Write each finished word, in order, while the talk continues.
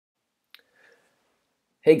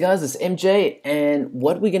Hey guys, it's MJ, and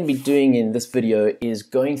what we're going to be doing in this video is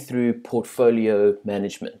going through portfolio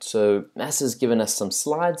management. So Mass has given us some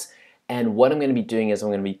slides, and what I'm going to be doing is I'm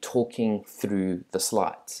going to be talking through the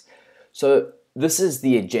slides. So this is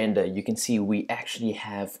the agenda. You can see we actually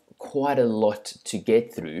have quite a lot to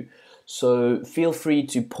get through. So feel free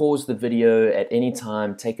to pause the video at any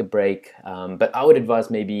time, take a break, but I would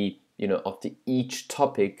advise maybe, after each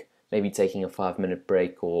topic, maybe taking a 5-minute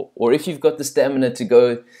break, or if you've got the stamina to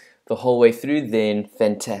go the whole way through, then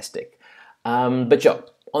fantastic. But yeah,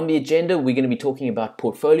 on the agenda, we're going to be talking about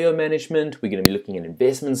portfolio management. We're going to be looking at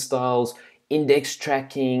investment styles, index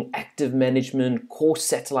tracking, active management, core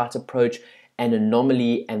satellite approach, and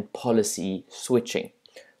anomaly and policy switching.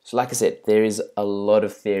 So like I said, there is a lot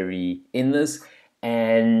of theory in this,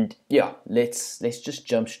 and yeah, let's just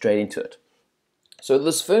jump straight into it. So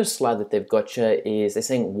this first slide that they've got here is they're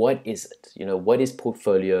saying, what is it? What is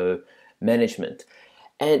portfolio management?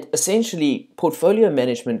 And essentially, portfolio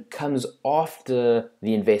management comes after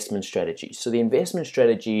the investment strategy. So the investment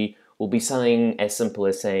strategy will be something as simple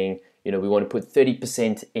as saying, we want to put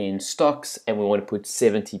 30% in stocks and we want to put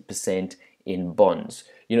 70% in bonds.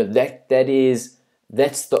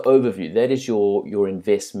 That's the overview. That is your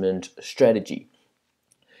investment strategy.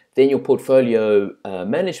 Then your portfolio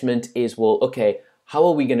management is, well, okay, how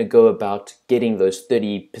are we going to go about getting those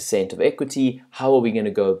 30% of equity? How are we going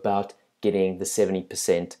to go about getting the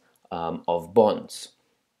 70% of bonds?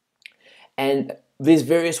 And there's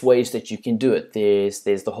various ways that you can do it. There's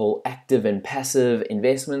the whole active and passive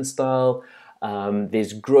investment style.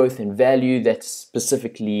 There's growth and value that's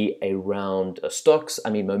specifically around stocks.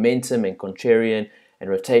 Momentum and contrarian and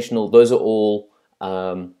rotational, those are all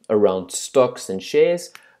around stocks and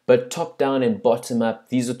shares. But top down and bottom up,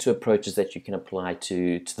 these are two approaches that you can apply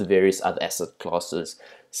to the various other asset classes,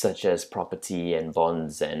 such as property and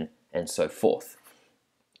bonds and so forth.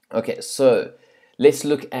 Okay, so let's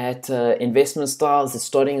look at investment styles. It's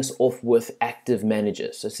starting us off with active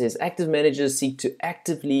managers. So it says active managers seek to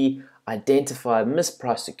actively identify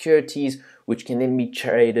mispriced securities, which can then be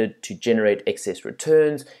traded to generate excess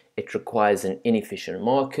returns. It requires an inefficient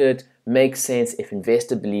market, makes sense if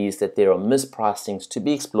investor believes that there are mispricings to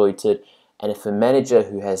be exploited, and if a manager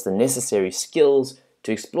who has the necessary skills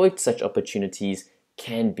to exploit such opportunities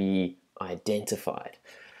can be identified.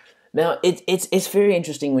 Now, it's very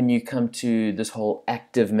interesting when you come to this whole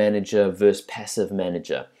active manager versus passive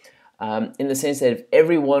manager, in the sense that if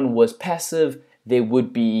everyone was passive, there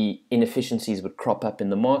would be inefficiencies would crop up in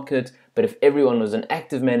the market. But if everyone was an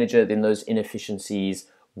active manager, then those inefficiencies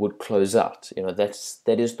would close out.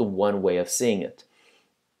 That is the one way of seeing it.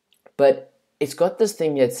 But it's got this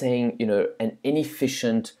thing that's saying, an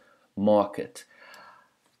inefficient market.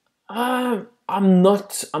 I'm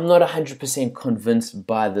not 100% convinced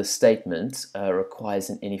by the statement. Requires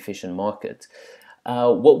an inefficient market.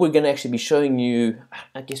 What we're going to actually be showing you,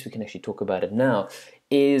 I guess we can actually talk about it now,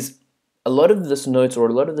 is a lot of this notes or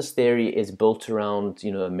a lot of this theory is built around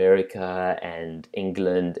America and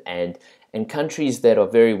England and countries that are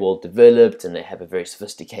very well developed, and they have a very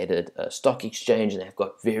sophisticated stock exchange, and they've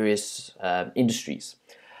got various industries.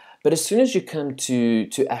 But as soon as you come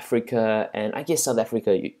to Africa, and I guess South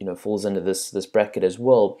Africa falls under this bracket as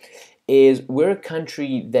well, is we're a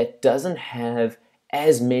country that doesn't have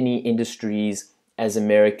as many industries as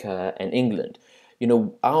America and England.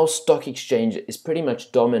 Our stock exchange is pretty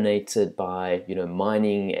much dominated by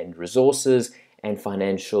mining and resources and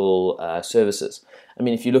financial services.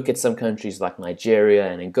 If you look at some countries like Nigeria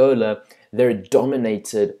and Angola, they're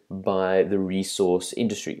dominated by the resource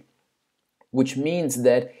industry, which means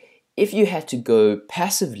that if you had to go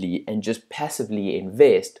passively and just passively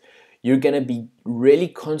invest, you're going to be really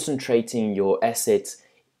concentrating your assets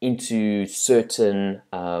into certain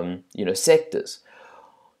sectors.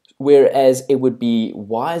 Whereas it would be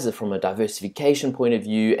wiser from a diversification point of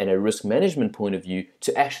view and a risk management point of view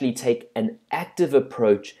to actually take an active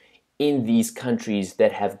approach in these countries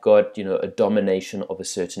that have got a domination of a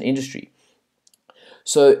certain industry.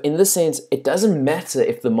 So in this sense, it doesn't matter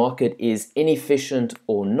if the market is inefficient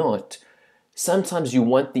or not. Sometimes you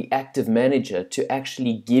want the active manager to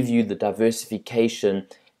actually give you the diversification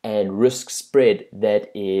and risk spread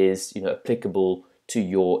that is applicable to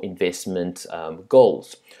your investment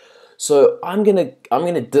goals. So I'm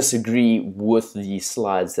gonna disagree with the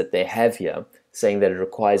slides that they have here, saying that it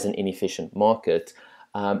requires an inefficient market.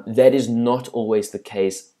 That is not always the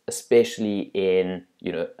case, especially in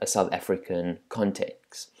a South African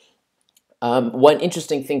context. One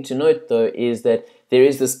interesting thing to note, though, is that there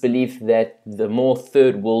is this belief that the more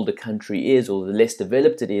third world a country is, or the less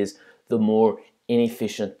developed it is, the more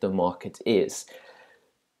inefficient the market is.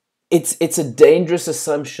 It's a dangerous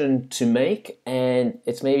assumption to make, and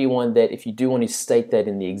it's maybe one that if you do want to state that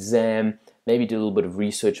in the exam, maybe do a little bit of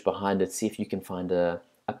research behind it, see if you can find a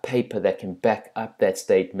paper that can back up that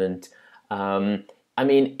statement. I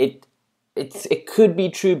mean, it could be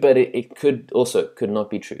true, but it could not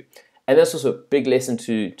be true. And that's also a big lesson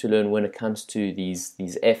to learn when it comes to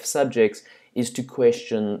these F subjects, is to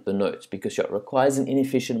question the notes, because it requires an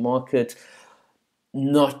inefficient market.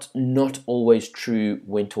 Not always true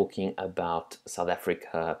when talking about South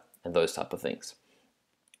Africa and those type of things.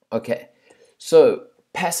 Okay, so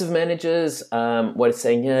passive managers, what it's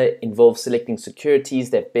saying here, involves selecting securities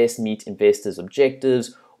that best meet investors'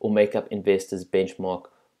 objectives or make up investors' benchmark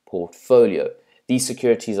portfolio. These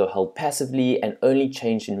securities are held passively and only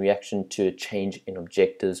change in reaction to a change in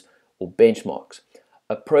objectives or benchmarks.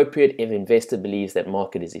 Appropriate if investor believes that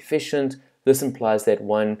market is efficient. This implies that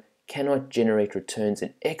one cannot generate returns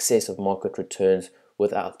in excess of market returns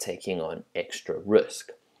without taking on extra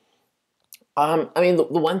risk. I mean, the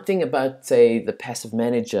one thing about, say, the passive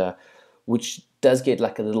manager, which does get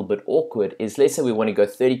like a little bit awkward, is let's say we want to go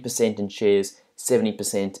 30% in shares,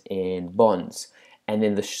 70% in bonds, and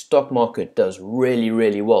then the stock market does really,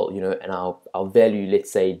 really well, and our value,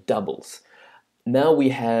 let's say, doubles. Now we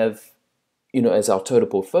have, as our total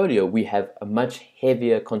portfolio, we have a much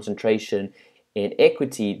heavier concentration in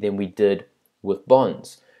equity than we did with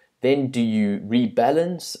bonds. Then do you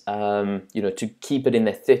rebalance, to keep it in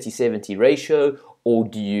that 30-70 ratio, or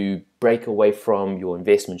do you break away from your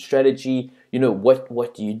investment strategy?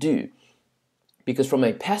 What do you do? Because from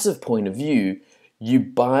a passive point of view, you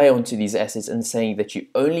buy onto these assets and saying that you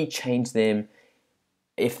only change them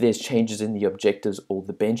if there's changes in the objectives or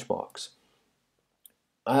the benchmarks.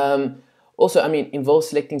 Also, I mean, involves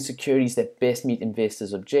selecting securities that best meet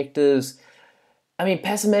investors' objectives. I mean,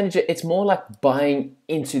 passive manager, it's more like buying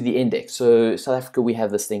into the index. So South Africa, we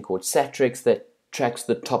have this thing called Satrix that tracks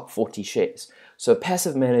the top 40 shares. So a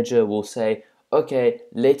passive manager will say, okay,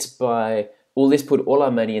 let's put all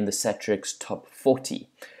our money in the Satrix top 40.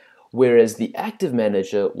 Whereas the active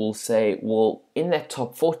manager will say, well, in that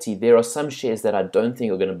top 40, there are some shares that I don't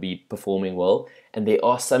think are going to be performing well, and there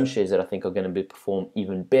are some shares that I think are going to perform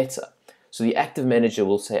even better. So the active manager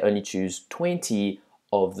will say only choose 20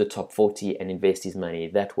 of the top 40 and invest his money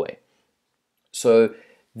that way. So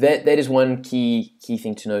that is one key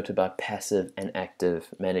thing to note about passive and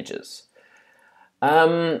active managers.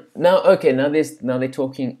 Now they're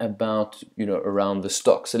talking about around the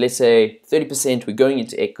stock. So let's say 30% we're going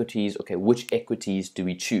into equities. Okay, which equities do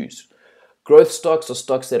we choose? Growth stocks are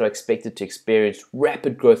stocks that are expected to experience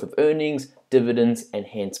rapid growth of earnings, dividends, and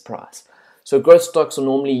hence price. So growth stocks are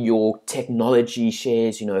normally your technology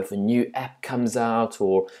shares, if a new app comes out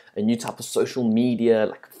or a new type of social media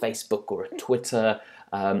like Facebook or a Twitter,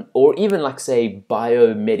 or even like, say,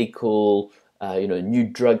 biomedical, new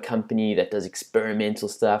drug company that does experimental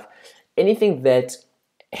stuff. Anything that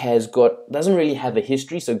doesn't really have a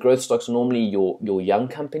history. So growth stocks are normally your young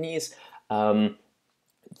companies.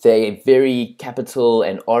 They're very capital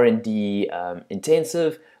and R&D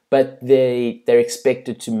intensive, but they're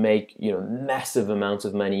expected to make massive amounts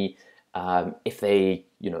of money if they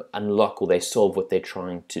unlock or they solve what they're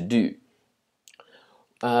trying to do.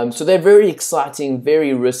 So they're very exciting,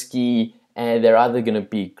 very risky, and they're either going to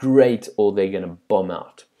be great or they're going to bomb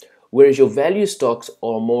out. Whereas your value stocks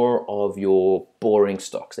are more of your boring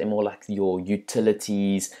stocks. They're more like your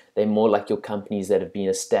utilities. They're more like your companies that have been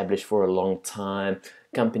established for a long time.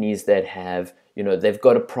 Companies that have, they've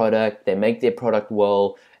got a product, they make their product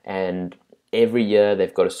well, and every year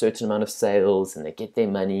they've got a certain amount of sales and they get their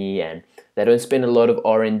money, and they don't spend a lot of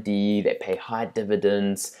R&D, they pay high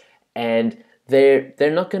dividends, and they're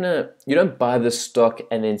not gonna, you don't buy the stock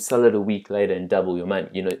and then sell it a week later and double your money.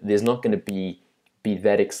 There's not going to be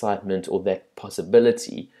that excitement or that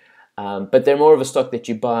possibility, but they're more of a stock that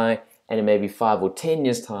you buy, and in maybe 5 or 10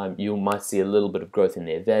 years time you might see a little bit of growth in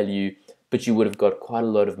their value, but you would have got quite a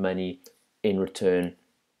lot of money in return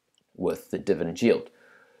with the dividend yield.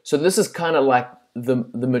 So this is kind of like the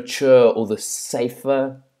mature or the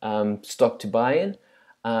safer stock to buy in.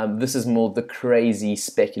 This is more the crazy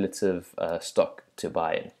speculative stock to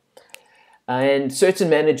buy in. And certain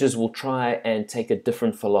managers will try and take a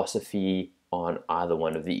different philosophy on either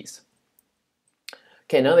one of these.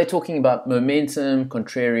 Okay, now they're talking about momentum,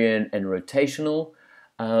 contrarian, and rotational.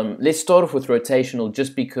 Let's start off with rotational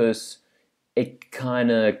just because it kind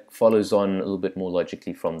of follows on a little bit more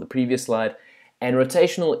logically from the previous slide. And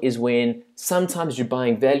rotational is when sometimes you're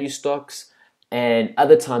buying value stocks and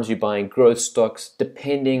other times you're buying growth stocks,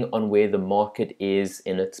 depending on where the market is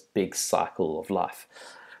in its big cycle of life.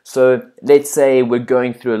 So let's say we're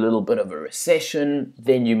going through a little bit of a recession,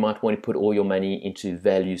 then you might want to put all your money into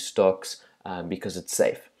value stocks because it's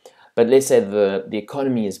safe. But let's say the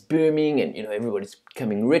economy is booming and everybody's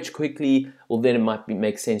becoming rich quickly. Well, then it might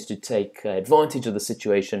make sense to take advantage of the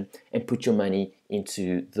situation and put your money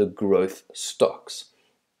into the growth stocks.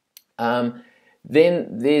 Then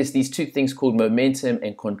there's these two things called momentum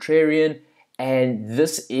and contrarian, and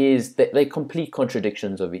this is that they're complete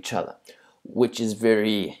contradictions of each other, which is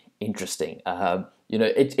very interesting.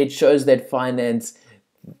 It shows that finance.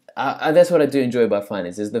 That's what I do enjoy about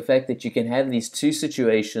finance, is the fact that you can have these two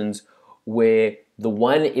situations where the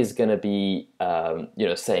one is going to be,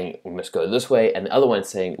 saying we must go this way, and the other one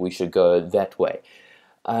saying we should go that way.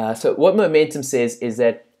 So what momentum says is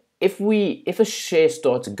that if a share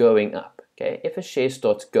starts going up, if a share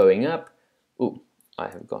starts going up, I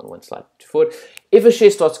have gone one slide too forward. If a share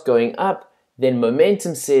starts going up, then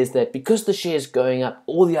momentum says that because the share is going up,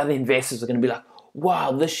 all the other investors are going to be like,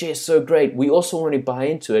 wow, this share is so great. We also want to buy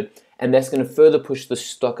into it. And that's going to further push the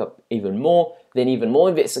stock up even more. Then even more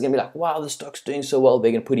investors are going to be like, wow, the stock's doing so well.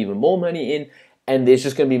 They're going to put even more money in. And there's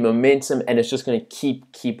just going to be momentum, and it's just going to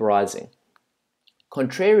keep rising.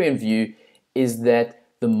 Contrarian view is that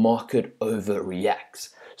the market overreacts.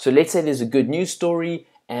 So let's say there's a good news story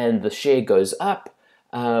and the share goes up.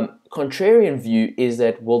 Contrarian view is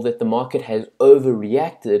that, well, that the market has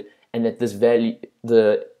overreacted and that this value,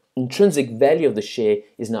 the intrinsic value of the share,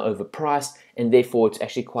 is now overpriced, and therefore it's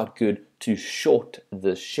actually quite good to short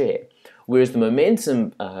the share. Whereas the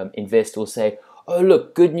momentum investor will say, oh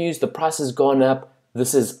look, good news, the price has gone up,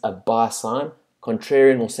 this is a buy sign.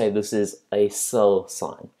 Contrarian will say this is a sell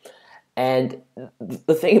sign. And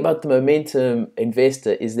the thing about the momentum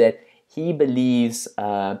investor is that he believes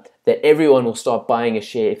that everyone will start buying a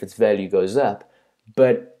share if its value goes up.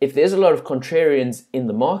 But if there's a lot of contrarians in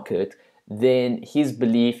the market, then his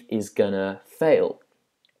belief is gonna fail.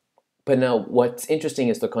 But now what's interesting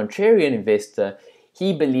is the contrarian investor,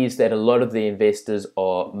 he believes that a lot of the investors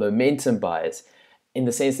are momentum buyers, in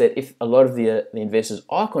the sense that if a lot of the investors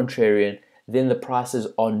are contrarian, then the prices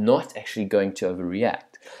are not actually going to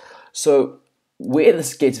overreact. So where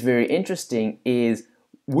this gets very interesting is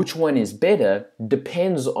which one is better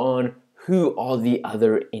depends on who are the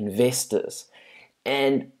other investors.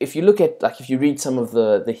 And if you look at, if you read some of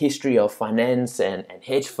the history of finance and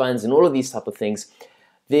hedge funds and all of these type of things,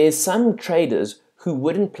 there's some traders who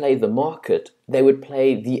wouldn't play the market, they would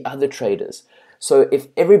play the other traders. So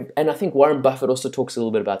and I think Warren Buffett also talks a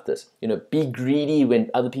little bit about this, be greedy when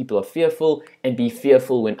other people are fearful and be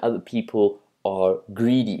fearful when other people are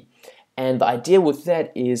greedy. And the idea with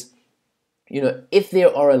that is, if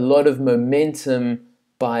there are a lot of momentum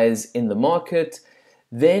buyers in the market,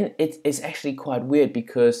 then it's actually quite weird,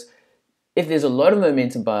 because if there's a lot of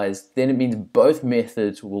momentum buyers, then it means both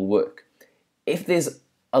methods will work. If there's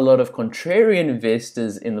a lot of contrarian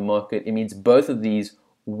investors in the market, it means both of these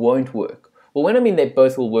won't work. Well, when I mean they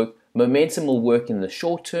both will work, momentum will work in the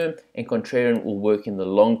short term and contrarian will work in the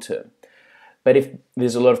long term. But if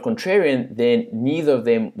there's a lot of contrarian, then neither of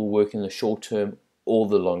them will work in the short term or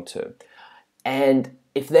the long term. And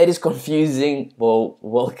if that is confusing, well,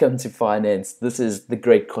 welcome to finance. This is the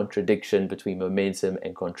great contradiction between momentum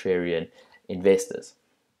and contrarian investors.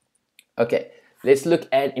 Okay, let's look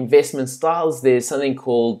at investment styles. There's something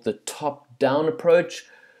called the top-down approach.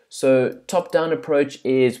 So top-down approach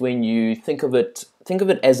is when you think of it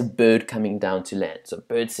as a bird coming down to land. So a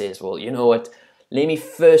bird says, well, you know what? Let me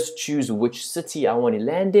first choose which city I want to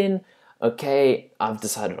land in. Okay, I've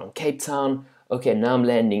decided on Cape Town. Okay, now I'm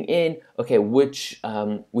landing in. Okay, which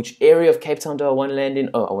area of Cape Town do I want to land in?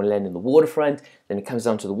 Oh, I want to land in the waterfront. Then it comes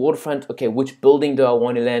down to the waterfront. Okay, which building do I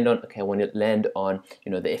want to land on? Okay, I want to land on,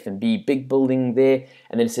 the F&B big building there.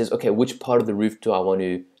 And then it says, okay, which part of the roof do I want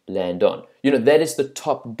to land on? That is the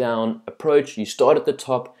top-down approach. You start at the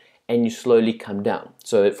top and you slowly come down.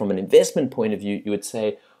 So from an investment point of view, you would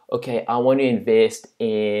say, okay, I want to invest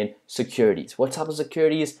in securities. What type of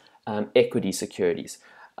securities? Equity securities.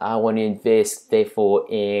 I want to invest, therefore,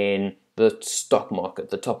 in the stock market,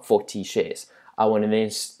 the top 40 shares. I want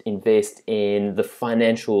to invest in the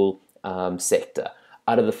financial sector.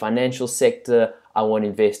 Out of the financial sector, I want to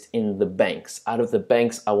invest in the banks. Out of the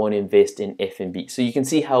banks, I want to invest in F&B. So you can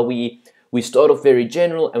see how we start off very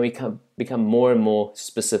general and we become more and more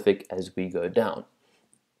specific as we go down.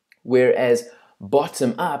 Whereas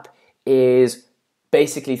bottom up is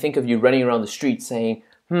basically, think of you running around the street saying,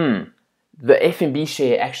 the F&B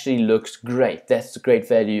share actually looks great. That's a great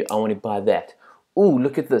value. I want to buy that. Ooh,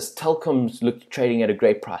 look at this. Telkom's trading at a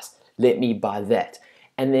great price. Let me buy that.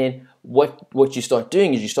 And then what you start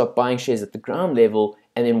doing is you start buying shares at the ground level,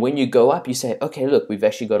 And then when you go up, you say, okay, look, we've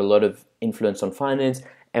actually got a lot of influence on finance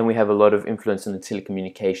and we have a lot of influence in the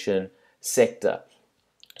telecommunication sector.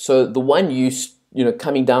 So the one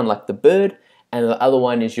coming down like the bird, and the other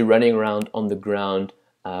one is you're running around on the ground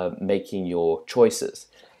making your choices.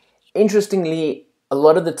 Interestingly, a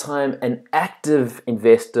lot of the time, an active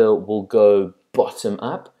investor will go bottom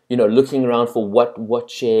up, looking around for what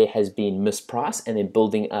share has been mispriced and then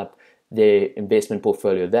building up their investment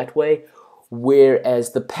portfolio that way.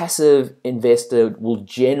 Whereas the passive investor will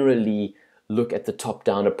generally look at the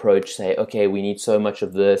top-down approach, say, okay, we need so much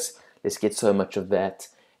of this, let's get so much of that.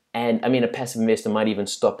 And I mean, a passive investor might even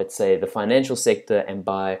stop at, say, the financial sector and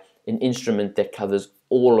buy an instrument that covers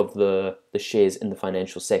all of the shares in the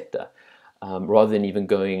financial sector, rather than even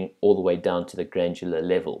going all the way down to the granular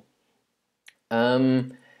level.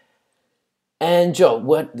 And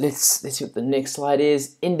Joe, let's see what the next slide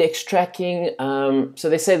is. Index tracking. So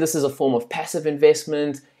they say this is a form of passive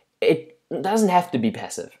investment. It doesn't have to be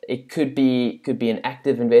passive. It could be an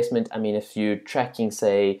active investment. I mean, if you're tracking,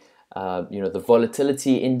 say, the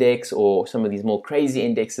volatility index or some of these more crazy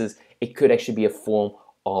indexes, it could actually be a form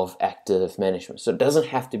of active management. So it doesn't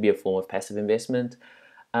have to be a form of passive investment.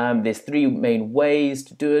 There's three main ways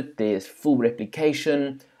to do it. There's full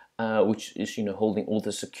replication, which is holding all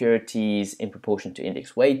the securities in proportion to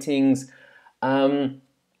index weightings.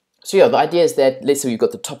 So yeah, the idea is that, let's say you've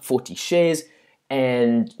got the top 40 shares,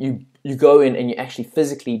 and you go in and you actually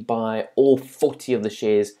physically buy all 40 of the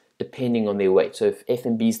shares depending on their weight. So if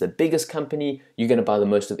F&B is the biggest company, you're going to buy the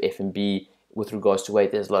most of F&B with regards to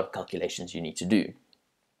weight. There's a lot of calculations you need to do.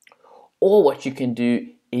 Or what you can do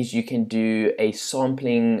is you can do a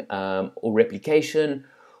sampling or replication,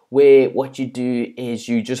 where what you do is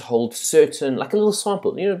you just hold certain, like a little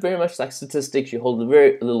sample, very much like statistics, you hold a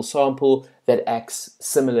very little sample that acts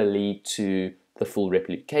similarly to the full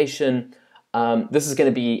replication. This is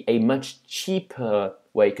going to be a much cheaper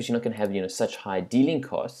way because you're not going to have such high dealing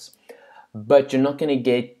costs, but you're not going to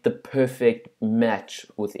get the perfect match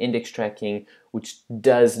with index tracking, which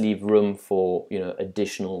does leave room for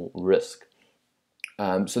additional risk.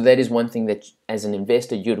 So that is one thing that, as an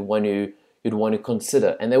investor, you'd want to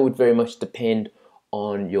consider, and that would very much depend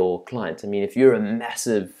on your clients. I mean, if you're a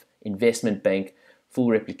massive investment bank, full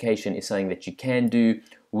replication is something that you can do,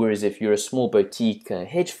 whereas if you're a small boutique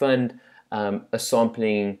hedge fund, a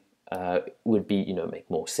sampling would be make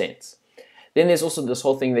more sense. Then there's also this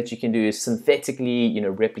whole thing that you can do is synthetically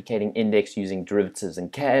replicating index using derivatives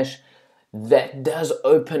and cash. That does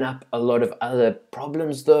open up a lot of other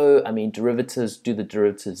problems, though. I mean, derivatives, do the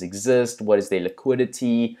derivatives exist? What is their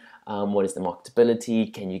liquidity? What is the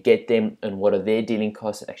marketability? Can you get them? And what are their dealing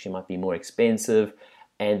costs? It actually might be more expensive,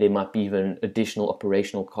 and there might be even additional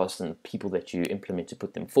operational costs and people that you implement to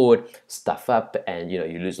put them forward stuff up, and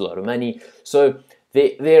you lose a lot of money. So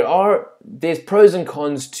there's pros and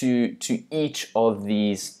cons to each of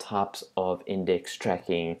these types of index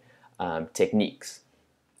tracking techniques.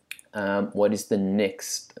 What is the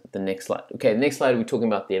next slide? Okay, the next slide we're talking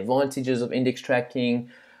about the advantages of index tracking.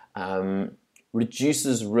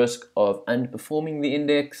 Reduces risk of underperforming the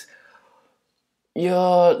index.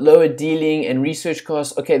 Yeah, lower dealing and research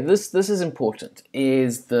costs. Okay, this is important,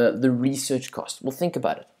 is the research cost. Well, think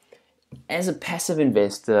about it. As a passive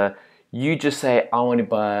investor, you just say, I want to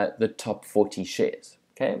buy the top 40 shares.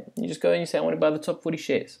 Okay, you just go and you say, I want to buy the top 40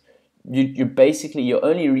 shares. You basically, your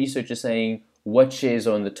only research is saying what shares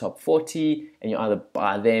are in the top 40, and you either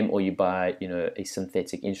buy them or you buy a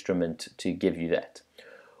synthetic instrument to give you that.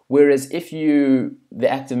 Whereas if the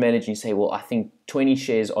active manager, you say, well, I think 20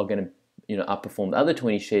 shares are going to outperform the other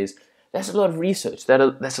 20 shares, that's a lot of research.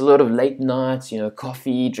 That's a lot of late nights,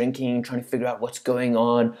 coffee, drinking, trying to figure out what's going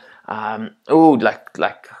on.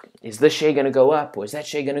 Is this share going to go up or is that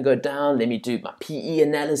share going to go down? Let me do my PE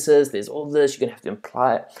analysis. There's all this. You're going to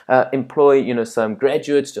have to employ some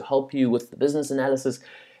graduates to help you with the business analysis.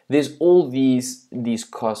 There's all these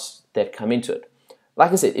costs that come into it.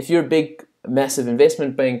 Like I said, if you're a big, massive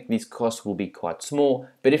investment bank, these costs will be quite small.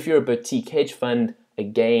 But if you're a boutique hedge fund,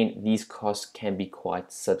 again, these costs can be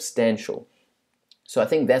quite substantial. So I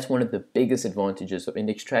think that's one of the biggest advantages of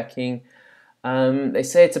index tracking. They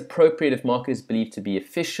say it's appropriate if market is believed to be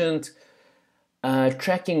efficient.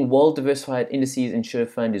 Tracking well-diversified indices ensure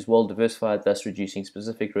fund is well-diversified, thus reducing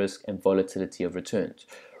specific risk and volatility of returns.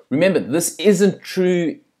 Remember, this isn't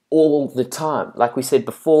true all the time. Like we said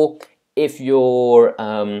before, if your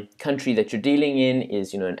country that you're dealing in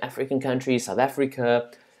is an African country, South Africa,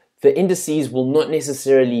 the indices will not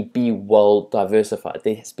necessarily be well diversified.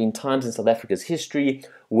 There has been times in South Africa's history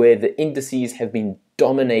where the indices have been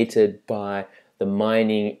dominated by the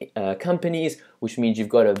mining companies, which means you've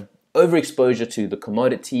got overexposure to the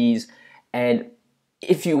commodities. And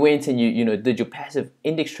if you went and you did your passive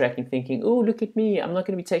index tracking thinking, oh, look at me, I'm not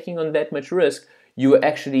going to be taking on that much risk, you were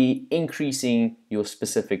actually increasing your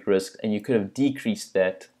specific risk, and you could have decreased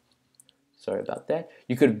that. Sorry about that.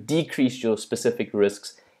 You could have decreased your specific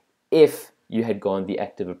risks if you had gone the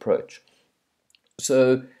active approach.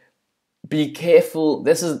 So be careful.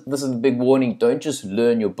 This is the big warning. Don't just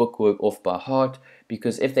learn your bookwork off by heart,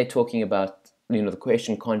 because if they're talking about, the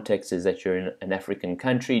question context is that you're in an African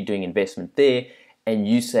country doing investment there, and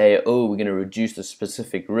you say, oh, we're going to reduce the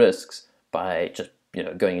specific risks by just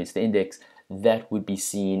going into the index, that would be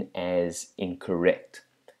seen as incorrect.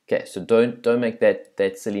 Okay, so don't make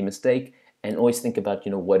that silly mistake, and always think about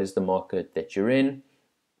what is the market that you're in.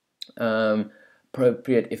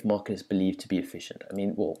 Appropriate if market is believed to be efficient. I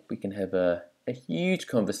mean, well, we can have a huge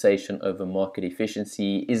conversation over market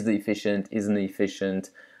efficiency. Is it efficient? Isn't it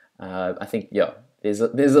efficient? I think, there's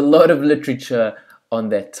a lot of literature on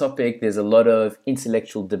that topic. There's a lot of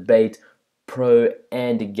intellectual debate, pro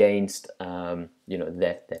and against,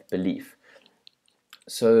 that belief.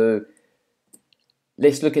 So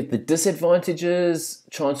let's look at the disadvantages.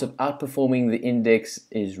 Chance of outperforming the index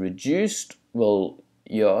is reduced. Well,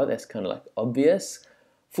 yeah, that's kind of like obvious.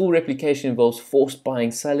 Full replication involves forced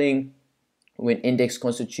buying, selling when index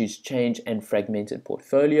constitutes change and fragmented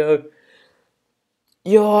portfolio.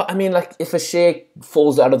 Yeah, I mean, like if a share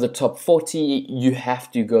falls out of the top 40, you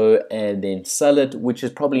have to go and then sell it, which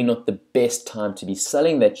is probably not the best time to be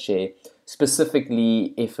selling that share,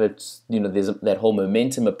 specifically if it's, there's that whole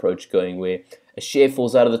momentum approach going where a share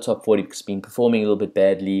falls out of the top 40 because it's been performing a little bit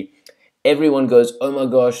badly. Everyone goes, oh my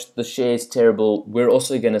gosh, the share is terrible, we're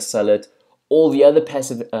also going to sell it. All the other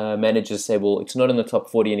passive managers say, well, it's not in the top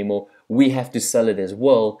 40 anymore, we have to sell it as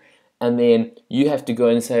well. And then you have to go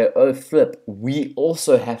and say, oh, flip, we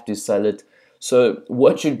also have to sell it. So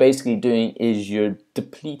what you're basically doing is you're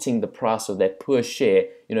depleting the price of that poor share.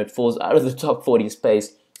 It falls out of the top 40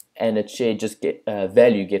 space, and its share just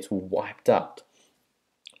value gets wiped out.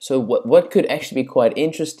 So what could actually be quite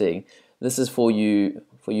interesting, this is for you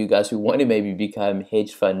guys who want to maybe become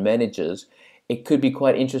hedge fund managers, it could be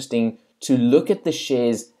quite interesting to look at the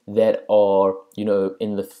shares that are,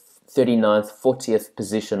 in the 39th, 40th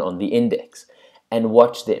position on the index and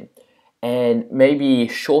watch them and maybe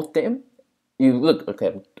short them. You look,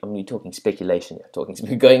 okay, I'm talking speculation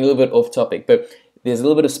here, going a little bit off topic, but there's a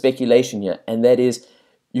little bit of speculation here, and that is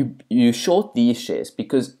you short these shares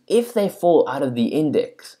because if they fall out of the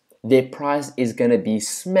index, their price is going to be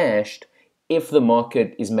smashed if the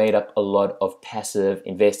market is made up a lot of passive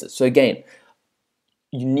investors. So again,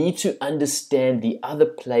 you need to understand the other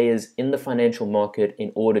players in the financial market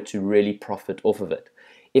in order to really profit off of it.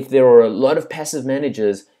 If there are a lot of passive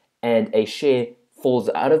managers and a share falls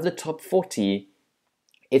out of the top 40,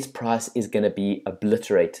 its price is going to be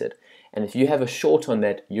obliterated. And if you have a short on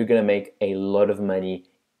that, you're going to make a lot of money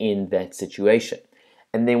in that situation.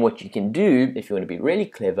 And then what you can do, if you want to be really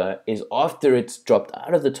clever, is after it's dropped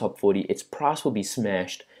out of the top 40, its price will be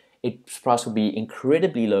smashed. Its price will be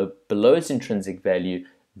incredibly low, below its intrinsic value.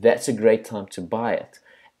 That's a great time to buy it.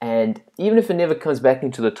 And even if it never comes back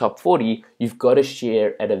into the top 40, you've got a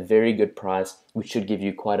share at a very good price, which should give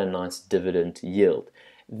you quite a nice dividend yield.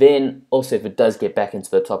 Then also, if it does get back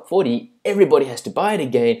into the top 40, everybody has to buy it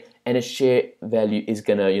again, and its share value is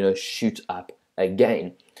gonna, shoot up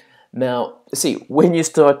again. Now, see, when you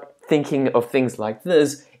start thinking of things like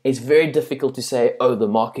this, it's very difficult to say, oh, the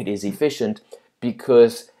market is efficient,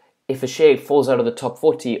 because if a share falls out of the top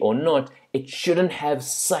 40 or not, it shouldn't have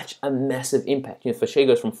such a massive impact. If a share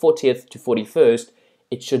goes from 40th to 41st,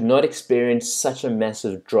 it should not experience such a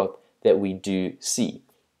massive drop that we do see.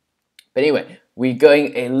 But anyway, we're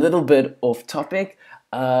going a little bit off topic.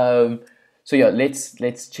 So yeah,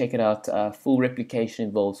 let's check it out. Full replication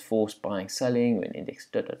involves forced buying, selling, when index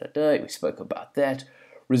we spoke about that.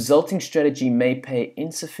 Resulting strategy may pay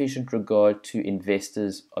insufficient regard to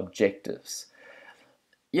investors' objectives.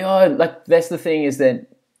 Yeah, like that's the thing, is that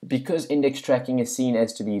because index tracking is seen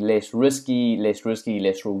as to be less risky, less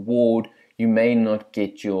reward, you may not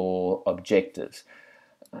get your objectives.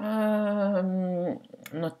 I'm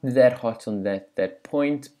not that hot on that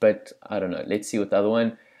point, but I don't know. Let's see what the other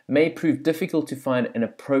one. May prove difficult to find an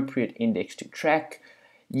appropriate index to track.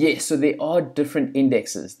 Yes, so there are different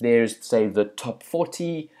indexes. There's, say, the top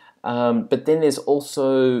 40, but then there's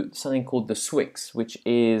also something called the SWIX, which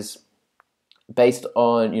is based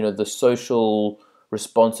on the social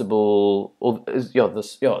responsible, or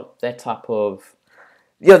that type of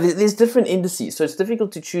there's different indices, so it's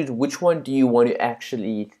difficult to choose which one do you want to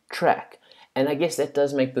actually track. And I guess that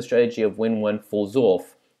does make the strategy of when one falls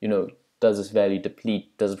off does this value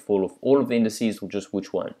deplete? Does it fall off all of the indices or just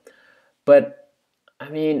which one? But I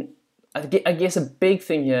mean, I guess a big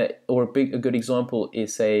thing here, or a good example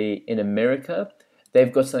is, say, in America,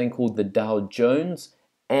 they've got something called the Dow Jones,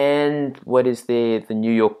 and what is the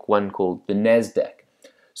New York one called? The NASDAQ.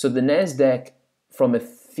 So the NASDAQ, from a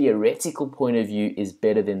theoretical point of view, is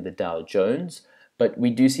better than the Dow Jones, but we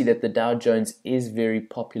do see that the Dow Jones is very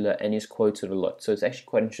popular and is quoted a lot. So it's actually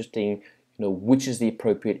quite interesting, which is the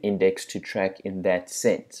appropriate index to track in that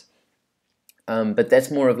sense. But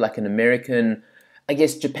that's more of like an American. I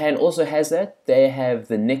guess Japan also has that. They have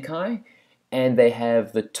the Nikkei and they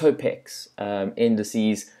have the Topex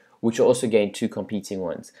indices, which are also, again, two competing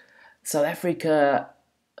ones. South Africa,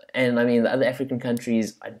 and I mean the other African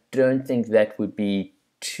countries, I don't think that would be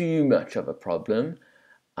too much of a problem,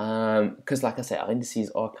 because like I say, our indices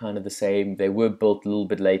are kind of the same. They were built a little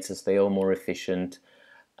bit later, so they are more efficient.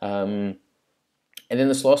 And then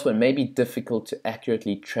this last one may be difficult to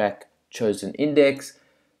accurately track chosen index.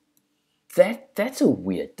 That's a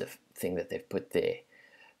weird thing that they've put there.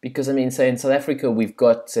 Because, I mean, say in South Africa, we've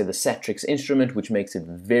got, say, the Satrix instrument, which makes it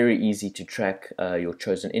very easy to track your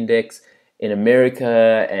chosen index. In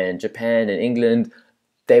America and Japan and England,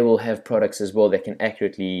 they will have products as well that can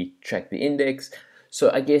accurately track the index. So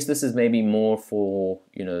I guess this is maybe more for,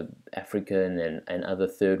 African and other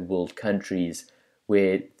third world countries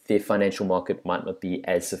where their financial market might not be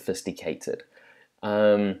as sophisticated.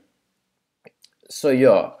 So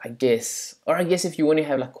yeah, I guess if you want to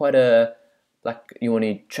have you want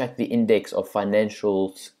to track the index of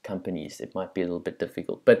financial companies, it might be a little bit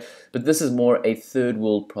difficult. But this is more a third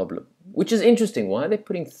world problem, which is interesting. Why are they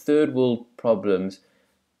putting third world problems,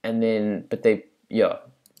 and then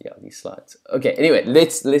these slides. Okay, anyway,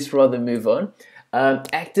 let's rather move on.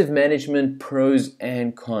 Active management pros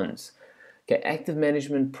and cons. Okay, active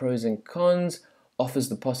management pros and cons offers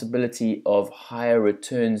the possibility of higher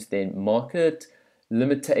returns than market,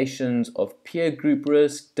 limitations of peer group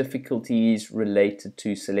risk, difficulties related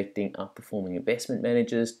to selecting outperforming investment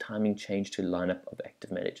managers, timing change to lineup of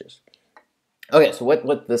active managers. Okay, so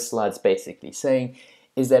what this slide's basically saying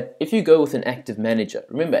is that if you go with an active manager,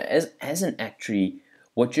 remember, as an actuary,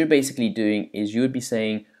 what you're basically doing is you would be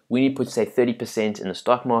saying, we need to put, say, 30% in the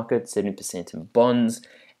stock market, 70% in bonds,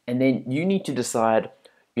 and then you need to decide,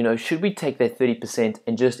 should we take that 30%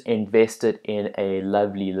 and just invest it in a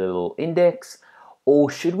lovely little index, or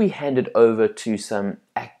should we hand it over to some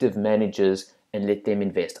active managers and let them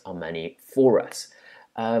invest our money for us?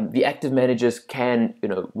 The active managers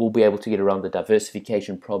will be able to get around the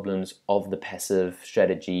diversification problems of the passive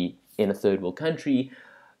strategy in a third world country,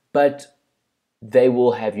 but they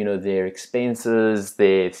will have, their expenses,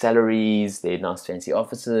 their salaries, their nice fancy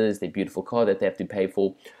offices, their beautiful car that they have to pay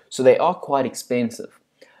for. So they are quite expensive.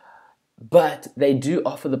 But they do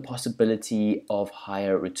offer the possibility of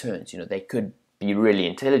higher returns. They could be really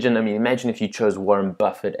intelligent. I mean, imagine if you chose Warren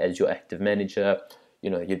Buffett as your active manager.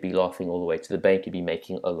 You'd be laughing all the way to the bank. You'd be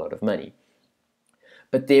making a lot of money.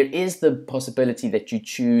 But there is the possibility that you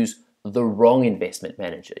choose the wrong investment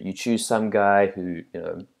manager. You choose some guy who,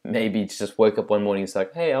 maybe just woke up one morning and is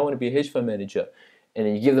like, hey, I want to be a hedge fund manager. And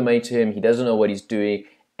then you give the money to him. He doesn't know what he's doing.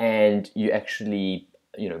 And you actually,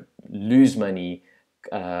 lose money,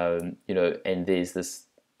 and there's this,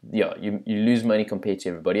 you lose money compared to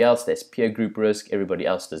everybody else. There's peer group risk. Everybody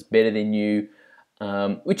else does better than you,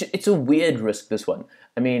 which it's a weird risk, this one.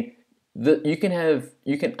 I mean, you can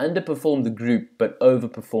underperform the group but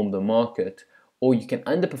overperform the market, or you can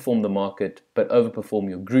underperform the market but overperform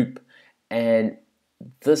your group. And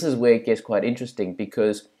this is where it gets quite interesting,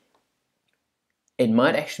 because it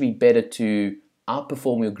might actually be better to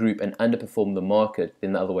outperform your group and underperform the market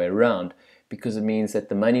than the other way around, because it means that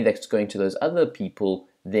the money that's going to those other people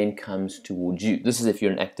then comes towards you. This is if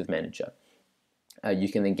you're an active manager. You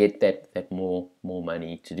can then get that more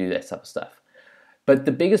money to do that type of stuff. But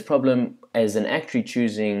the biggest problem as an actuary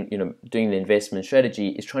choosing, doing the investment strategy,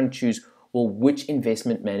 is trying to choose, well, which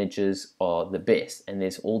investment managers are the best. And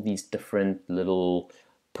there's all these different little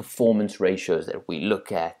performance ratios that we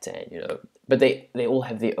look at, and but they all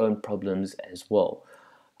have their own problems as well.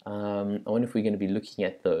 I wonder if we're going to be looking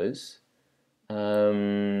at those.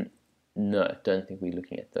 No, don't think we're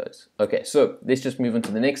looking at those. Okay, so let's just move on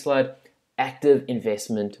to the next slide. Active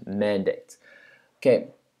investment mandates. Okay,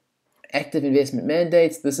 active investment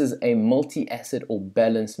mandates. This is a multi-asset or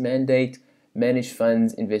balanced mandate. Managed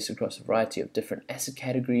funds invest across a variety of different asset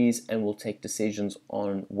categories and will take decisions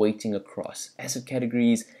on weighting across asset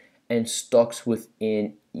categories and stocks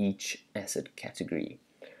within each asset category.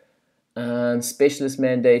 Specialist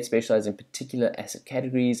mandates specialize in particular asset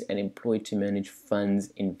categories and employed to manage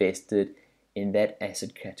funds invested in that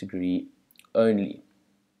asset category only.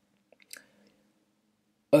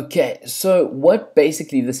 Okay, so what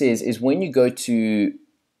basically this is when you go to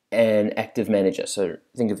an active manager. So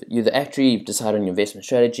think of it, you're the actuary, you've decided on your investment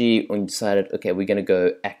strategy, or you decided, okay, we're going to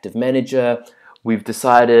go active manager. We've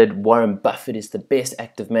decided Warren Buffett is the best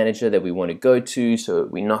active manager that we want to go to, so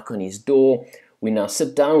we knock on his door. We now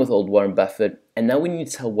sit down with old Warren Buffett, and now we need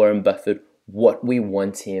to tell Warren Buffett what we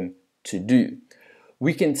want him to do.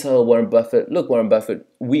 We can tell Warren Buffett, look, Warren Buffett,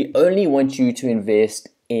 we only want you to invest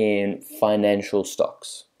in financial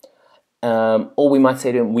stocks. Or we might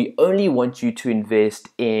say to him, we only want you to invest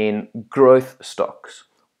in growth stocks.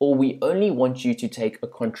 Or we only want you to take a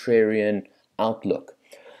contrarian outlook.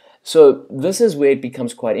 So this is where it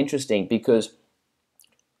becomes quite interesting because,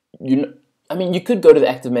 you could go to the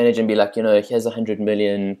active manager and be like, here's 100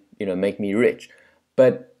 million, make me rich.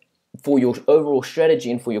 But for your overall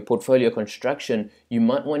strategy and for your portfolio construction, you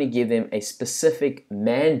might want to give them a specific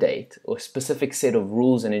mandate or specific set of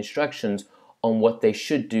rules and instructions on what they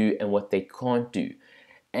should do and what they can't do.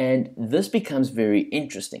 And this becomes very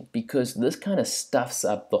interesting because this kind of stuffs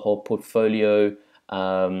up the whole portfolio,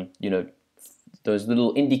 those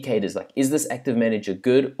little indicators like, is this active manager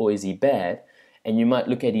good or is he bad? And you might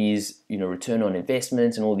look at his, return on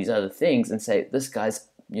investment and all these other things and say, this guy's,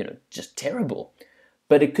 just terrible.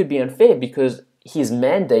 But it could be unfair because his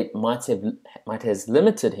mandate might have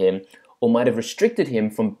limited him or might have restricted him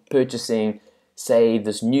from purchasing, say,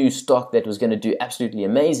 this new stock that was going to do absolutely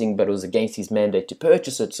amazing, but it was against his mandate to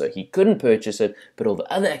purchase it, so he couldn't purchase it, but all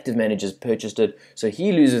the other active managers purchased it, so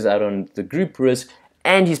he loses out on the group risk,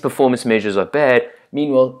 and his performance measures are bad.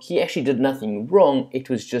 Meanwhile, he actually did nothing wrong, it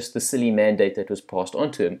was just the silly mandate that was passed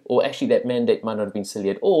on to him. Or actually, that mandate might not have been silly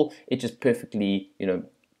at all, it just perfectly,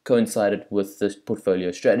 coincided with this portfolio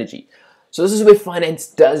strategy. So this is where finance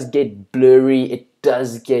does get blurry, it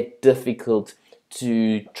does get difficult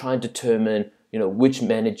to try and determine which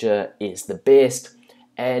manager is the best.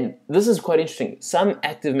 And this is quite interesting. Some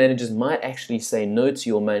active managers might actually say no to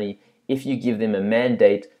your money if you give them a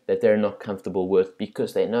mandate that they're not comfortable with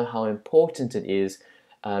because they know how important it is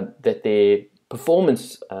that their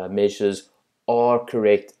performance measures are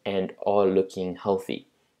correct and are looking healthy.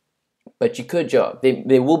 But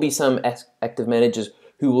there will be some active managers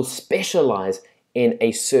who will specialize in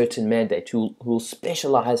a certain mandate, who will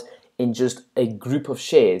specialize in just a group of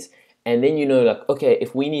shares. And then okay,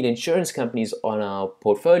 if we need insurance companies on our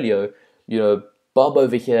portfolio, Bob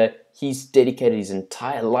over here, he's dedicated his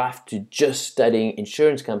entire life to just studying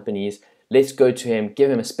insurance companies. Let's go to him,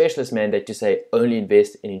 give him a specialist mandate to say, only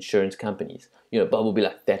invest in insurance companies. Bob will be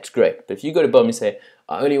like, that's great. But if you go to Bob and say,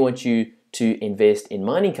 I only want you to invest in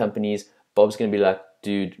mining companies, Bob's going to be like,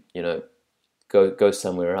 dude, go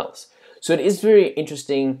somewhere else. So it is very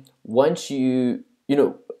interesting once and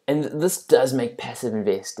this does make passive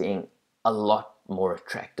investing a lot more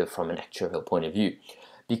attractive from an actuarial point of view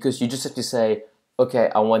because you just have to say, okay,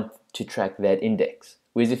 I want to track that index.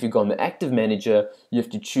 Whereas if you go on the active manager, you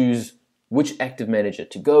have to choose which active manager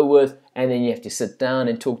to go with, and then you have to sit down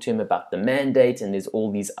and talk to him about the mandate, and there's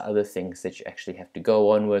all these other things that you actually have to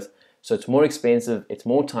go on with. So it's more expensive, it's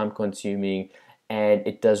more time consuming, and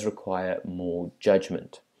it does require more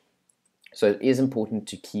judgment. So it is important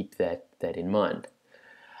to keep that in mind.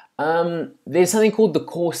 There's something called the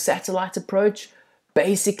core satellite approach.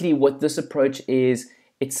 Basically what this approach is,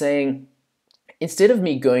 it's saying, instead of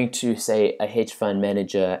me going to, say, a hedge fund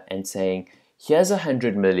manager and saying, here's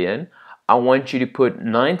 100 million, I want you to put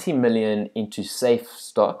 90 million into safe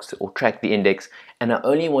stocks or track the index, and I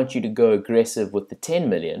only want you to go aggressive with the 10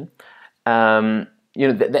 million,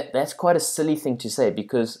 that's quite a silly thing to say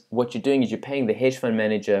because what you're doing is you're paying the hedge fund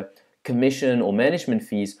manager commission or management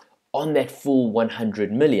fees on that full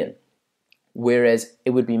 100 million. Whereas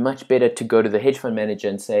it would be much better to go to the hedge fund manager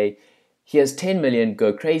and say, here's 10 million,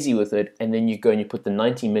 go crazy with it, and then you go and you put the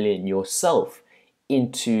 90 million yourself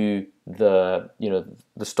into the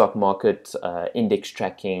stock market index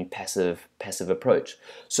tracking passive approach.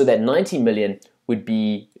 So that 90 million would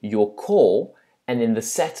be your core, and then the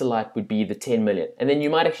satellite would be the 10 million. And then you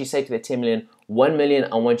might actually say to that 10 million, 1 million,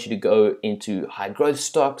 I want you to go into high growth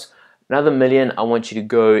stocks. Another million, I want you to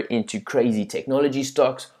go into crazy technology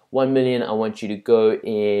stocks. 1 million, I want you to go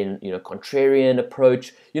in, contrarian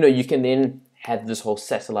approach. You can then have this whole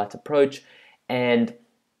satellite approach, and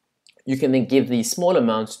you can then give these small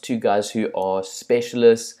amounts to guys who are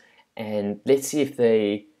specialists, and let's see if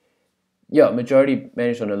they, majority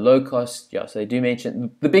managed on a low cost. So they do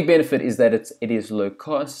mention the big benefit is that it is low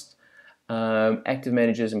cost. Active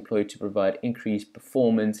managers employed to provide increased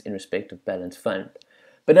performance in respect of balanced fund.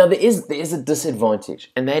 But now there is a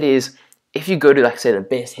disadvantage, and that is if you go to, like, say, the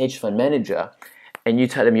best hedge fund manager and you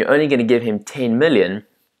tell him you're only going to give him 10 million,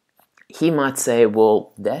 he might say,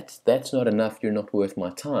 well, that's not enough, you're not worth my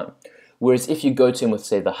time. Whereas if you go to him with,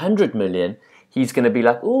 say, the 100 million, he's going to be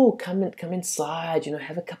like, oh, come inside,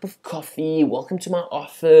 have a cup of coffee, welcome to my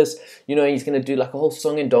office. He's going to do like a whole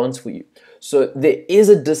song and dance for you. So there is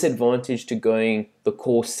a disadvantage to going the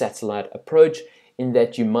core satellite approach in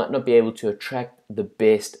that you might not be able to attract the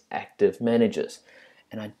best active managers.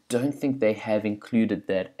 And I don't think they have included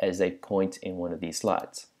that as a point in one of these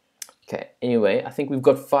slides. Okay, anyway, I think we've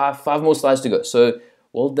got five more slides to go. So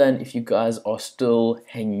well done if you guys are still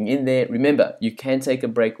hanging in there. Remember, you can take a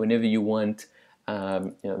break whenever you want.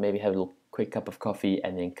 Maybe have a little quick cup of coffee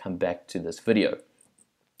and then come back to this video.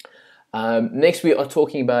 Next, we are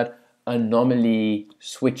talking about anomaly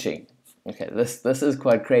switching. Okay, this is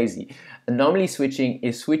quite crazy. Anomaly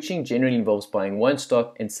switching generally involves buying one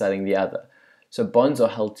stock and selling the other. So bonds are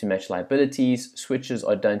held to match liabilities. Switches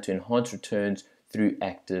are done to enhance returns through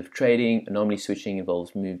active trading. Anomaly switching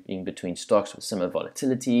involves moving between stocks with similar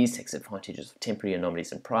volatilities, takes advantages of temporary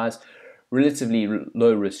anomalies in price, relatively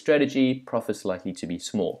low risk strategy, profits likely to be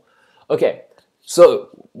small. Okay, so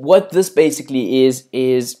what this basically is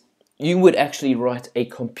you would actually write a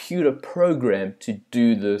computer program to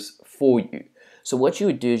do this for you. So what you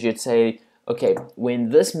would do is you'd say, okay, when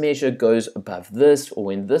this measure goes above this, or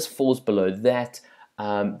when this falls below that,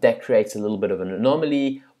 that creates a little bit of an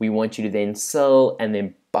anomaly. We want you to then sell and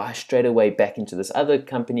then buy straight away back into this other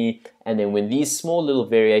company. And then when these small little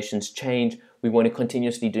variations change, we want to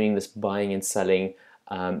continuously doing this buying and selling,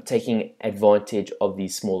 taking advantage of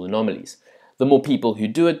these small anomalies. The more people who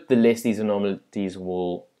do it, the less these anomalies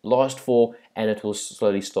will last for, and it will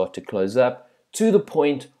slowly start to close up to the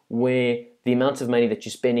point where the amount of money that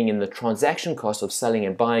you're spending in the transaction cost of selling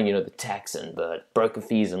and buying, the tax and the broker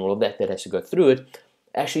fees and all of that has to go through it,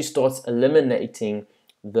 actually starts eliminating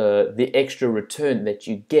the extra return that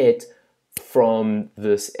you get from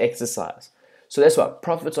this exercise. So that's why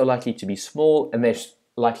profits are likely to be small and they're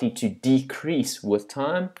likely to decrease with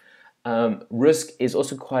time. Risk is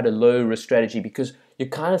also quite a low risk strategy because you're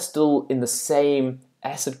kind of still in the same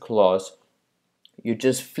asset class. You're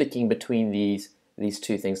just flicking between these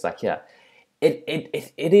two things like here. It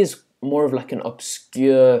is more of like an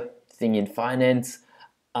obscure thing in finance,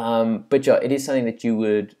 but yeah, it is something that you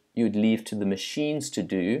would leave to the machines to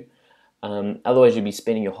do. Otherwise, you'd be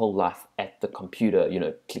spending your whole life at the computer,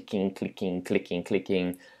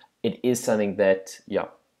 clicking. It is something that, yeah,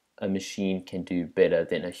 a machine can do better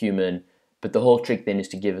than a human. But the whole trick then is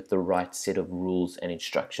to give it the right set of rules and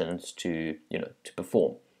instructions to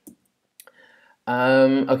perform.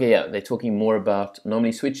 Okay, yeah, they're talking more about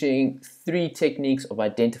anomaly switching. 3 techniques of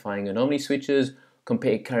identifying anomaly switches.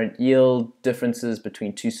 Compare current yield differences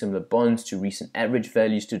between 2 similar bonds to recent average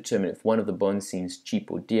values to determine if one of the bonds seems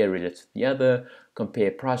cheap or dear relative to the other.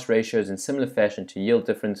 Compare price ratios in similar fashion to yield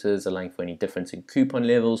differences, allowing for any difference in coupon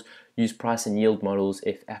levels. Use price and yield models.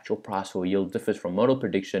 If actual price or yield differs from model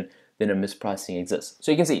prediction, then a mispricing exists.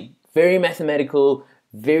 So you can see, very mathematical,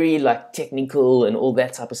 very like technical and all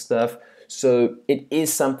that type of stuff. So it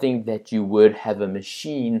is something that you would have a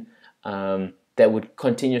machine that would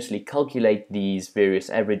continuously calculate these various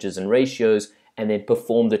averages and ratios and then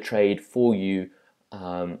perform the trade for you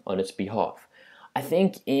on its behalf. I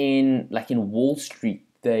think in Wall Street,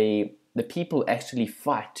 the people actually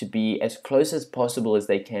fight to be as close as possible as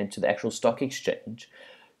they can to the actual stock exchange,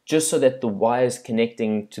 just so that the wires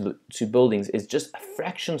connecting to buildings is just a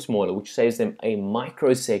fraction smaller, which saves them a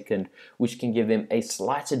microsecond, which can give them a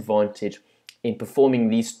slight advantage in performing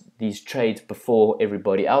these trades before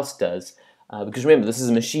everybody else does. Because remember, this is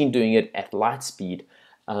a machine doing it at light speed.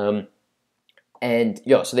 And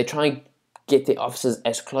yeah, so they try and get their offices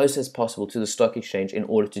as close as possible to the stock exchange in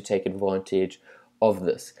order to take advantage of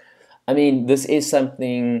this. I mean, this is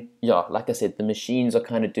something, yeah, like I said, the machines are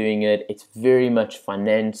kind of doing it. It's very much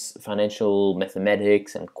financial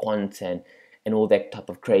mathematics and quant and all that type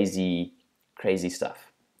of crazy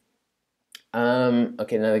stuff.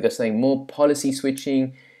 Okay, now they got saying more policy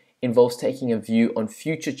switching involves taking a view on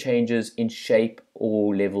future changes in shape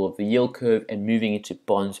or level of the yield curve and moving into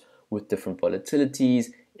bonds with different volatilities.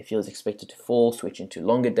 If yield is expected to fall, switch into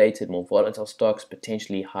longer dated, more volatile stocks,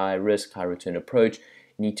 potentially high risk, high return approach.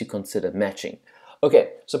 You need to consider matching.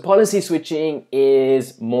 Okay, so policy switching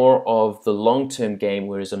is more of the long-term game,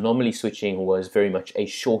 whereas anomaly switching was very much a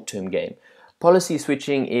short-term game. Policy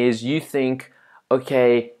switching is you think,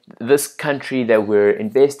 okay, this country that we're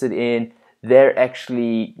invested in, they're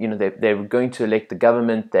actually, they're going to elect a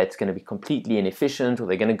government that's going to be completely inefficient, or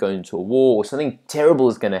they're going to go into a war, or something terrible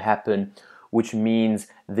is going to happen, which means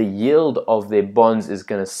the yield of their bonds is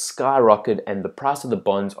going to skyrocket and the price of the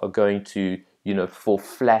bonds are going to, fall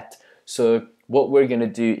flat. So what we're going to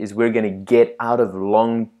do is we're going to get out of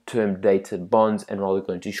long-term dated bonds and rather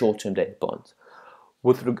go into short-term dated bonds.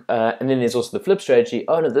 And then there's also the flip strategy.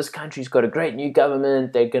 Oh no, this country's got a great new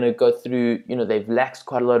government. They're going to go through, they've laxed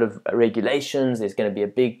quite a lot of regulations. There's going to be a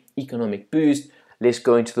big economic boost. Let's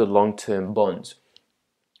go into the long-term bonds.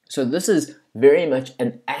 So this is very much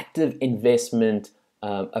an active investment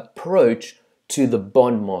approach to the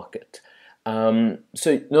bond market.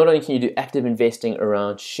 So not only can you do active investing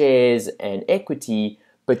around shares and equity,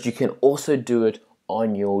 but you can also do it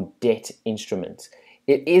on your debt instruments.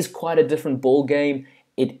 It is quite a different ball game.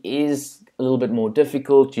 It is a little bit more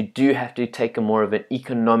difficult. You do have to take a more of an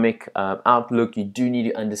economic outlook. You do need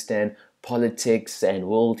to understand politics and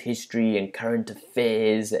world history and current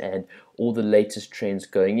affairs and all the latest trends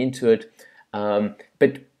going into it.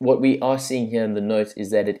 But what we are seeing here in the notes is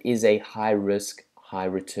that it is a high risk, high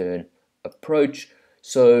return approach.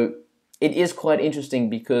 So it is quite interesting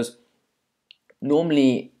because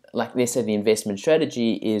normally, like they said, the investment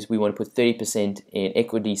strategy is we want to put 30% in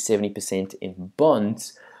equity, 70% in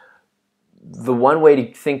bonds. The one way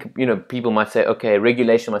to think, people might say, okay,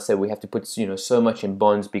 regulation might say we have to put, so much in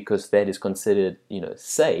bonds because that is considered,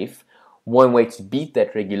 safe. One way to beat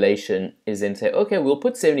that regulation is then say, okay, we'll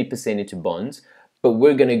put 70% into bonds, but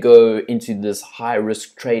we're going to go into this high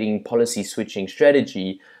risk trading policy switching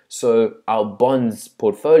strategy. So our bonds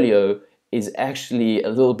portfolio is actually a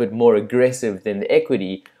little bit more aggressive than the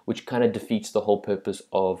equity, which kind of defeats the whole purpose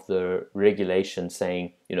of the regulation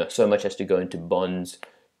saying, so much has to go into bonds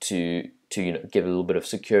to give a little bit of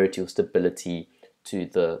security or stability to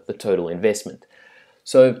the total investment.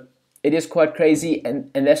 So it is quite crazy, and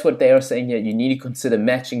that's what they are saying here. You need to consider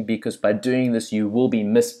matching because by doing this, you will be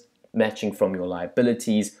mismatching from your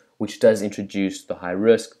liabilities, which does introduce the high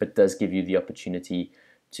risk, but does give you the opportunity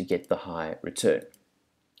to get the high return.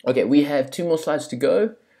 Okay, we have 2 more slides to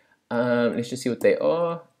go. Let's just see what they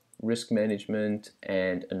are. Risk management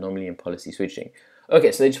and anomaly and policy switching.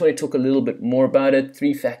 Okay, so I just want to talk a little bit more about it.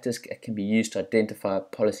 3 factors can be used to identify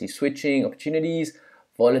policy switching opportunities.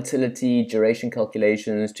 Volatility, duration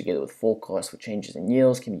calculations, together with forecasts for changes in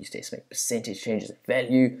yields, can be used to estimate percentage changes in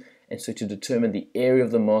value, and so to determine the area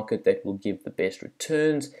of the market that will give the best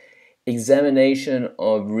returns. Examination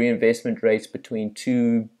of reinvestment rates between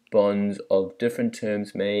 2 bonds of different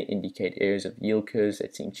terms may indicate areas of yield curves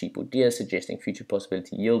that seem cheap or dear, suggesting future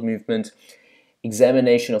possibility yield movement.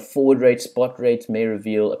 Examination of forward rates, spot rates may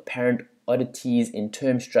reveal apparent oddities in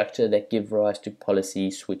term structure that give rise to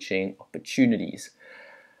policy switching opportunities.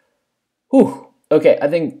 Whew. Okay, I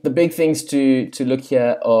think the big things to look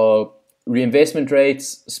here are reinvestment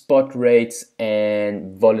rates, spot rates,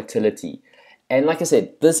 and volatility. And like I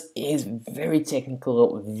said, this is very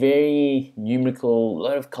technical, very numerical, a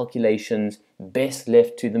lot of calculations, best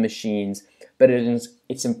left to the machines. But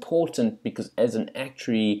it's important because as an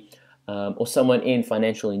actuary or someone in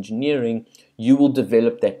financial engineering, you will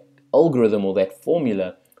develop that algorithm or that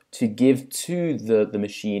formula to give to the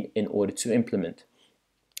machine in order to implement.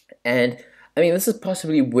 And I mean, this is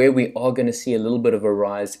possibly where we are going to see a little bit of a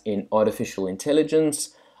rise in artificial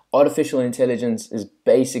intelligence. Artificial intelligence is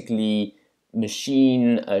basically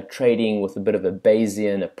machine trading with a bit of a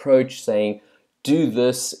Bayesian approach, saying, do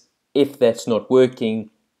this, if that's not working,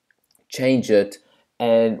 change it.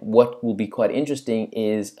 And what will be quite interesting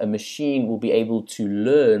is a machine will be able to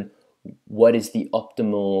learn what is the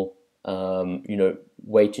optimal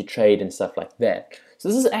way to trade and stuff like that. So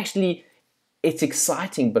this is actually, it's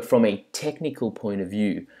exciting, but from a technical point of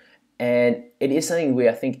view. And it is something where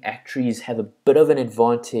I think actuaries have a bit of an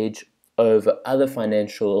advantage over other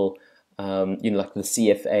financial, like the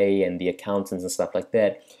CFA and the accountants and stuff like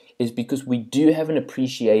that, is because we do have an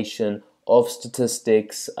appreciation of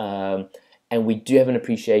statistics and we do have an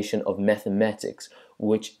appreciation of mathematics,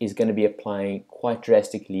 which is going to be applying quite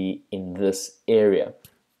drastically in this area.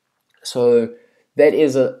 So that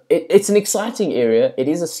is it's an exciting area. It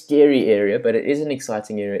is a scary area, but it is an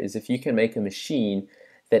exciting area. Is if you can make a machine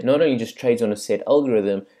that not only just trades on a set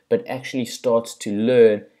algorithm, but actually starts to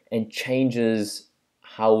learn and changes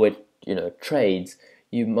how it trades,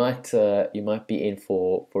 you might be in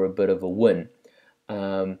for a bit of a win.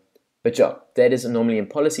 But yeah, that is anomaly and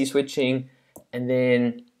policy switching, and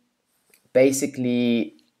then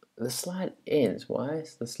basically the slide ends. Why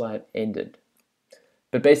is the slide ended?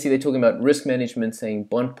 But basically, they're talking about risk management, saying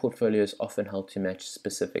bond portfolios often help to match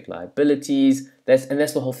specific liabilities. That's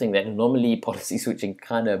the whole thing. That anomaly policy switching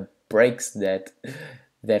kind of breaks that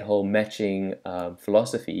whole matching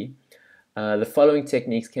philosophy. The following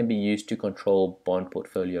techniques can be used to control bond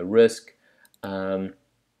portfolio risk.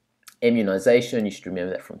 Immunization, you should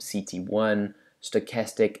remember that from CT1.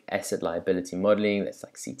 Stochastic asset liability modeling, that's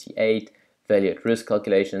like CT8. Value at risk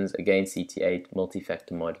calculations, again CT8.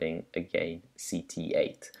 Multi-factor modeling, again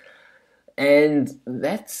CT8. And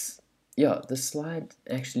that's, yeah, the slide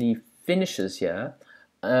actually finishes here.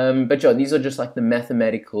 But yeah, these are just like the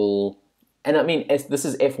mathematical, and I mean, this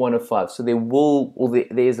is F1 of 5, so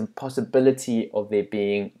there's a possibility of there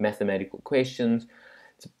being mathematical questions.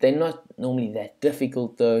 They're not normally that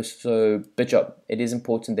difficult though, so, but yeah, it is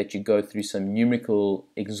important that you go through some numerical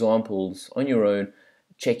examples on your own,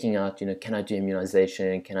 checking out, can I do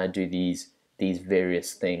immunization, can I do these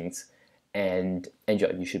various things, and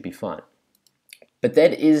yeah, you should be fine. But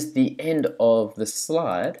that is the end of the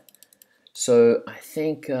slide. So I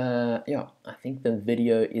think, yeah, I think the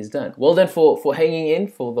video is done. Well done for hanging in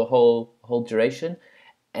for the whole duration.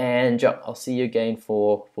 And yeah, I'll see you again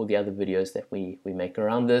for the other videos that we make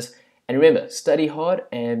around this. And remember, study hard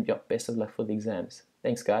and yeah, best of luck for the exams.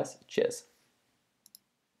 Thanks guys. Cheers.